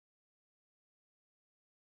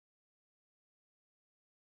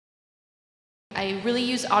I really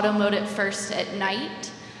used auto mode at first at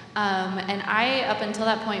night. And I, up until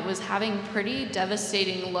that point, was having pretty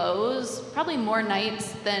devastating lows, probably more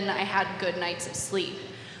nights than I had good nights of sleep.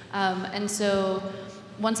 And so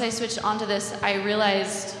once I switched onto this, I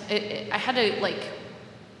realized I had to like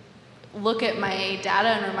look at my data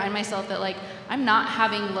and remind myself that like I'm not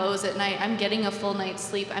having lows at night. I'm getting a full night's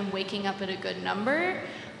sleep. I'm waking up at a good number.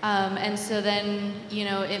 And so then, you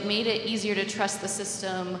know, it made it easier to trust the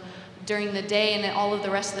system during the day and all of the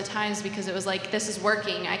rest of the times, because it was like, this is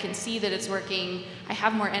working. I can see that it's working. I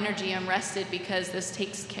have more energy. I'm rested because this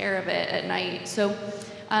takes care of it at night. So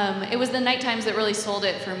it was the night times that really sold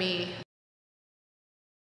it for me.